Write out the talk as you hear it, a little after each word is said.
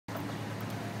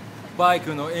バイ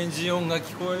クのエンジン音が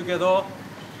聞こえるけど、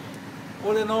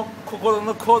俺の心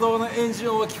の鼓動のエンジ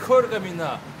ン音は聞こえるかみん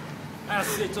な。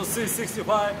S.H.O 365、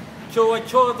今日は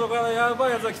京都からやば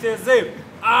いやつが来てるぜ。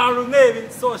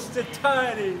R-NABY、そして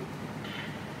タイニー、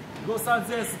ロサン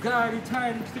ゼルス帰りタ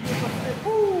イニー来てくれたね。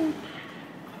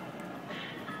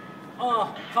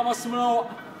ああ、かましてもらおう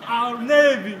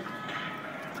R-NABY。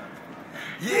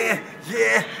 Yeah,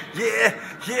 yeah, yeah,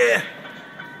 yeah。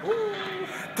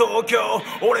東京、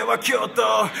俺は京都、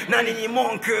何に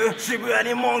文句、渋谷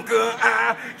に文句、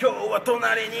ああ、今日は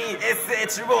隣に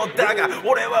S.H.O だが、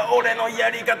俺は俺のや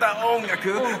り方音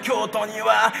楽、京都に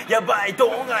はやばいド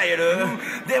ンがいる、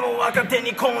でも若手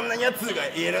にこんなやつが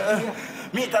いる、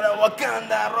見たらわかん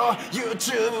だろ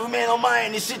YouTube 目の前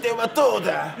にしてはどう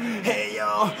だ、Hey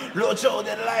yo、路上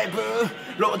でライブ、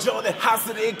路上でハ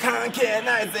スリ関係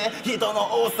ないぜ、人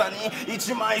の多さに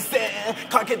1枚1000円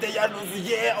かけてやる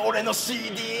ぜ、yeah、俺の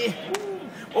CD、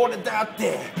俺だっ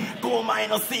て5枚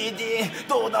の CD、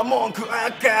 どうだ文句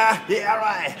赤、yeah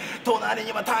right、 隣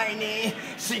にはタイニー、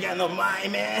滋賀のマイ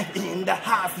メン in the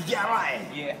house、 yeah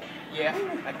right、yeah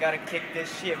I gotta kick this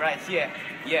shit right here.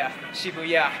 Yeah, 渋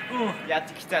谷、やっ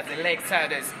てきたぜ、レイクサイ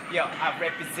ドです。Yo, I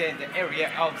represent the area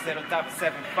of 075.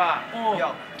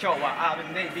 Yo, 今日は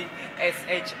R-NABY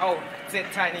S.H.O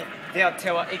絶対に出会って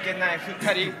はいけない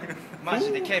2人。マ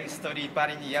ジでケミストリーバ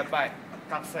リにやばい。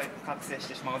覚醒し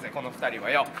てしまうぜ、この2人は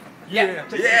よ。Yeah, yeah。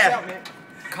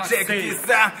チェックディス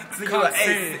さ、次は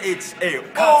S.H.O。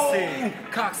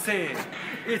覚醒、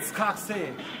いつ覚醒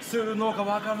するのか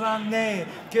わからんね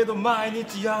えけど毎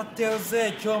日やってる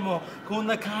ぜ。今日もこん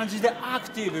な感じでアク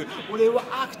ティブ、俺は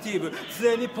アクティブ、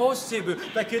常にポジティブ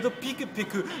だけどピクピ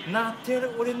クなって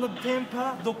る俺の電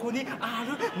波、どこにあ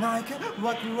るないか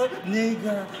わからねえ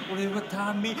が、俺は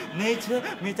タミネイチャ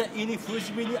ーみたいに不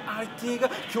死身にありてえが、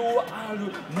今日はある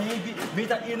ネイビーみ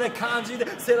たいな感じで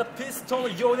セラピストの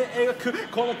ように描く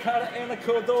この華麗な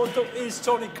行動と一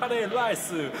緒にカレーライ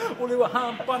ス、俺は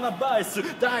半端なバイス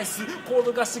ダイス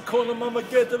転がしこのまま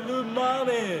ゲットルマ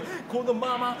ネー、この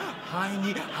ままハイ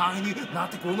になっ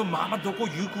てこのままどこ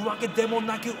行くわけでも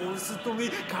なく、俺ストリ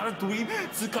ートからドリーム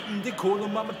掴んでこの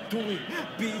ままドリーム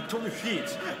ビートにヒッ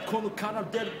ト、この奏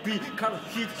でるビートから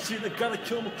ヒットしながら今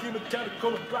日も決めたるこ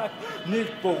のブラックニ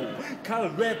ッポーからレ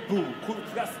ッブル、この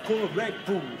プラスこのレッ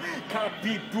ブルから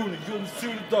ビーブルのようにす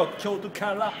ると京都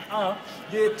から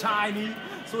タイニー、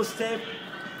そして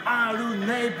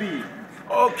R-NABY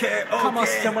OK、かま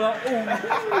してもらおう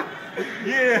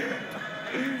yeah。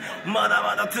まだ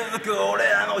まだ続く俺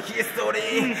らのヒストリ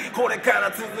ー、これか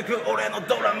ら続く俺の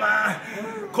ドラマ、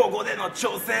ここでの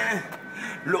挑戦、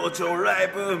路上ライ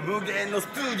ブ無限のス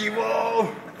タジオ、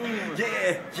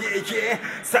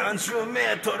30メ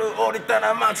ートル降りた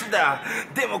ら街だ、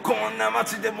でもこんな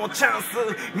街でもチャンス、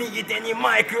右手に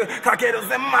マイクかける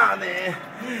ぜマネ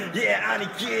ー、兄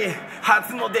貴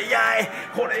初の出会い、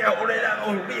これが俺ら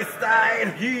のフリースタイ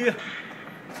ル、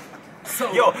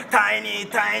よ、タイニ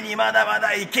ーまだま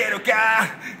だいけるか、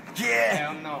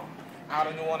Hell no, I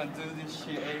don't wanna do this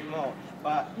shit anymore.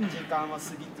 But 時間は過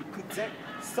ぎてくぜ。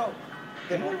そう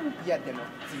でも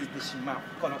続いてしまう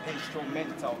このインストゥルメン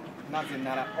ト、なぜ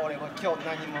なら俺は今日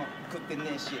何も食ってね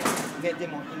えし寝て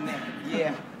もいね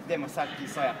え、でもさっき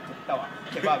そうや食ったわ、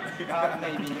ケバブ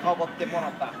R-NABYにおごってもら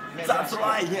った。 That's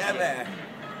right, yeah man。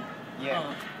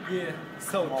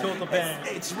そう、京都弁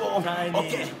タイニ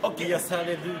ー癒さ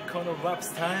れるこのラップ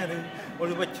スタイル、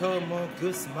俺は今日もグ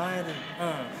ッスマイル、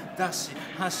だし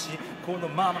橋この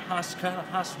まま橋か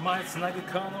ら橋までつなぐ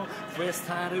このフリース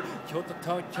タイル、京都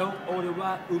東京俺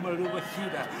は生まれるは日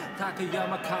だ、高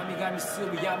山神々す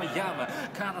る山々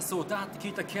からそうだって聞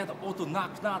いたけど音な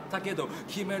くなったけど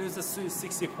決めるぜ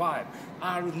365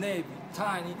 R-NABY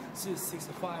タイニー365、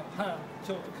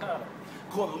京都から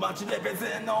この街で別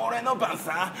の俺の番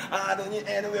さ、 R に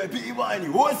NABY に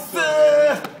おっす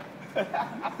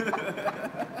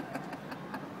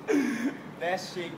That shit